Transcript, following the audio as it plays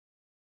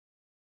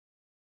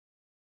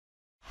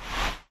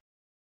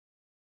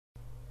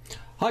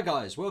Hi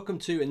guys, welcome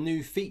to a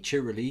new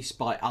feature release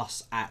by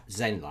us at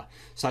Zenler.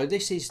 So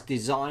this is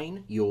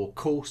design your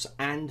course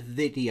and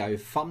video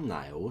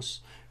thumbnails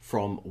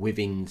from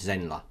within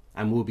Zenler,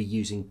 and we'll be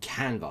using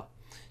Canva.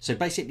 So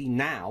basically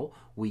now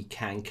we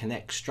can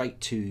connect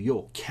straight to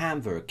your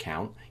Canva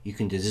account. You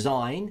can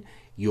design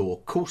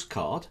your course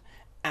card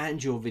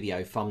and your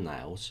video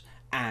thumbnails,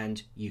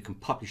 and you can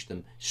publish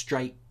them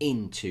straight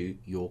into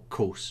your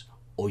course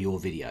or your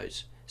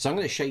videos. So I'm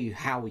going to show you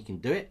how we can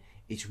do it.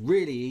 It's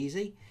really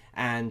easy,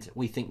 and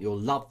we think you'll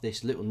love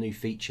this little new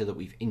feature that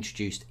we've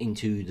introduced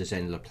into the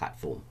Zenler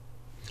platform.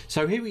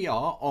 So here we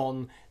are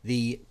on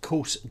the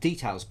course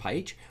details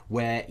page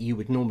where you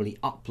would normally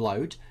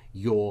upload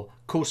your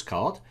course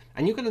card,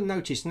 and you're going to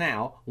notice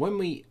now when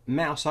we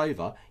mouse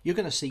over you're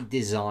going to see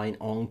design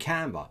on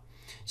Canva.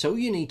 So all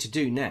you need to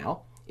do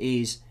now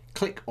is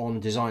click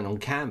on design on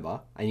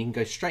Canva, and you can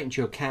go straight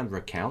into your Canva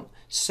account,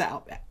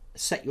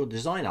 set your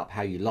design up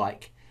how you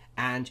like,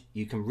 and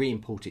you can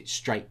re-import it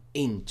straight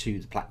into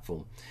the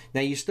platform.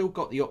 Now you've still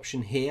got the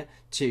option here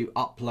to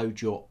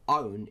upload your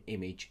own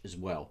image as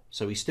well,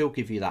 so we still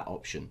give you that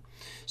option.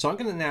 So I'm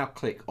going to now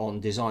click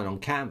on design on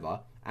Canva,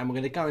 and we're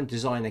going to go and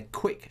design a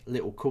quick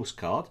little course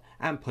card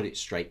and put it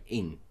straight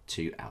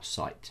into our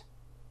site.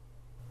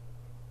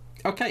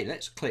 Okay,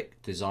 let's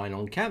click design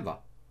on Canva.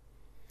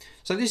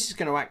 So this is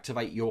going to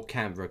activate your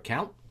Canva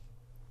account.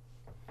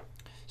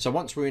 So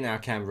once we're in our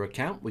Canva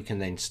account, we can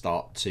then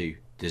start to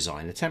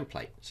design a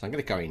template. So I'm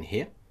going to go in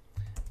here,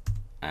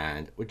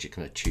 and we're just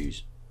going to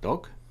choose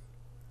dog,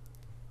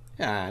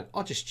 and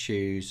I'll just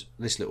choose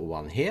this little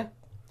one here.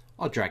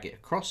 I'll drag it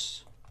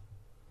across.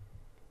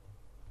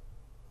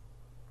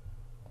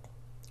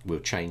 We'll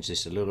change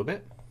this a little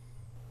bit.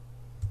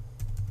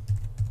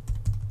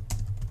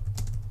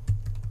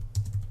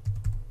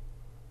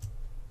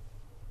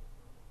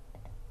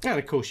 And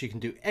of course you can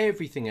do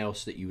everything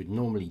else that you would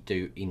normally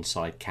do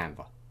inside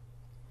Canva.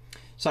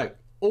 So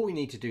all we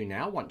need to do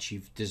now, once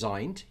you've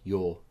designed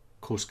your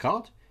course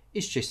card,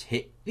 is just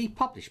hit the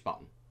publish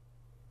button.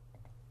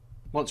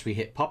 Once we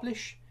hit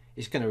publish,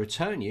 it's going to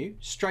return you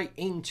straight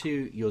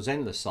into your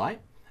Zenler site,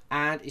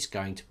 and it's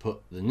going to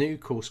put the new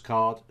course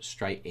card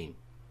straight in.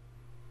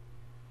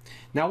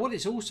 Now what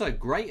is also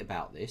great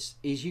about this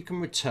is you can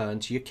return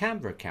to your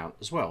Canva account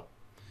as well.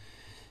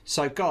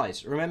 So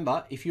guys,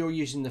 remember, if you're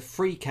using the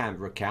free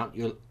Canva account,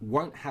 you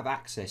won't have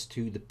access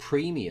to the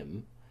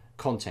premium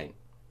content.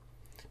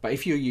 But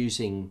if you're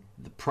using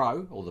the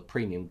Pro or the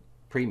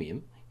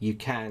Premium, you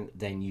can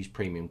then use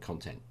premium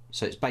content.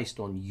 So it's based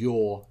on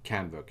your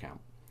Canva account.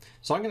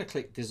 So I'm going to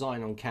click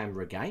design on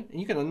Canva again, and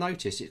you're going to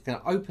notice it's going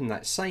to open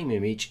that same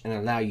image and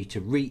allow you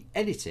to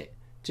re-edit it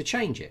to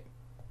change it.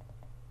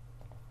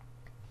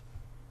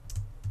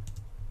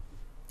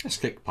 Let's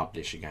click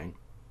publish again.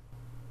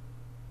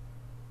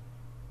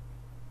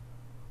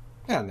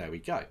 And there we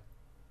go.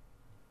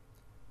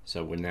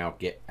 So we'll now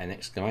get an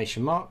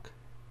exclamation mark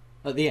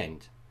at the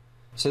end.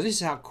 So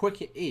this is how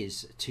quick it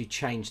is to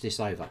change this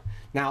over.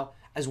 Now,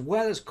 as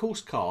well as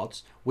course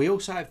cards, we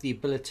also have the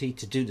ability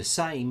to do the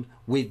same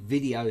with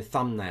video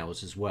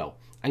thumbnails as well.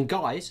 And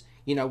guys,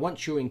 you know,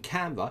 once you're in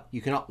Canva,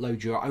 you can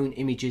upload your own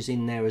images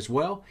in there as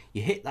well.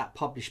 You hit that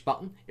publish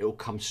button, it will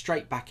come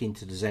straight back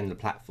into the Zenler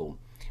platform.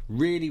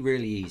 Really,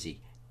 really easy.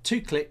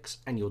 2 clicks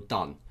and you're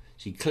done.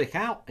 So you click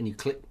out and you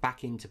click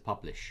back into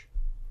publish.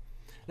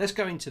 Let's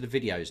go into the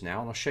videos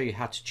now, and I'll show you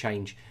how to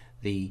change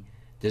the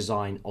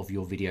design of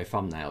your video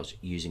thumbnails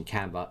using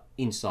Canva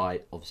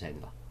inside of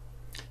Zenler.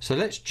 So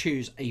let's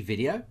choose a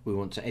video we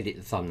want to edit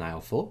the thumbnail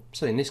for.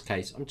 So in this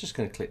case, I'm just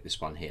going to click this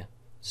one here.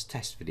 It's a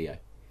test video.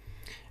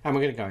 And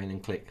we're going to go in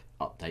and click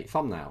update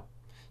thumbnail.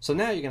 So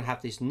now you're going to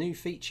have this new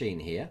feature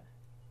in here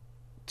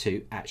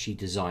to actually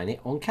design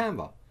it on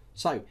Canva.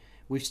 So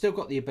we've still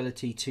got the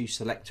ability to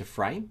select a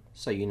frame.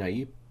 So you know,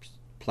 you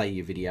play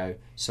your video,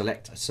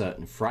 select a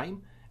certain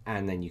frame,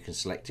 and then you can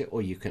select it,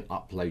 or you can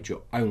upload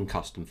your own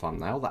custom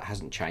thumbnail. That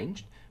hasn't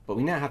changed, but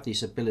we now have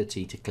this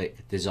ability to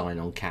click design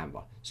on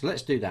Canva. So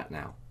let's do that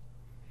now.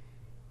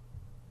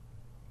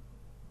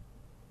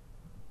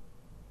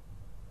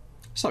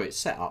 So it's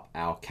set up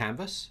our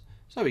canvas,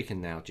 so we can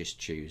now just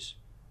choose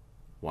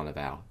one of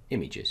our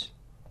images.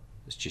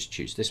 Let's just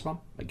choose this one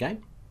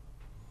again.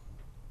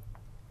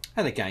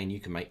 And again, you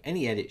can make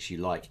any edits you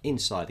like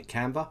inside of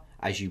Canva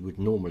as you would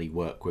normally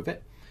work with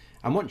it.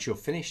 And once you're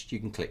finished, you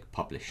can click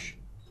publish.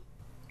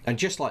 And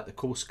just like the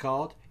course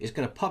card, it's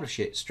going to publish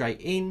it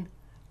straight in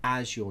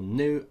as your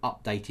new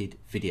updated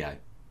video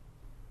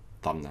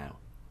thumbnail.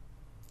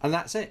 And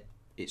that's it.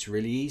 It's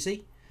really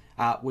easy.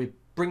 We're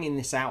bringing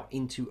this out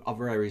into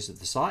other areas of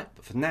the site,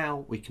 but for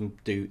now we can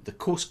do the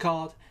course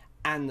card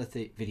and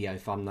the video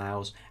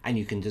thumbnails, and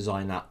you can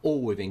design that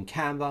all within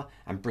Canva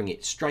and bring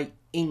it straight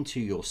into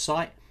your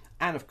site.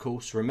 And of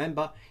course,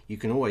 remember, you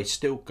can always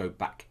still go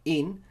back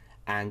in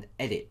and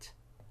edit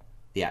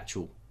the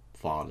actual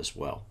file as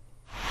well.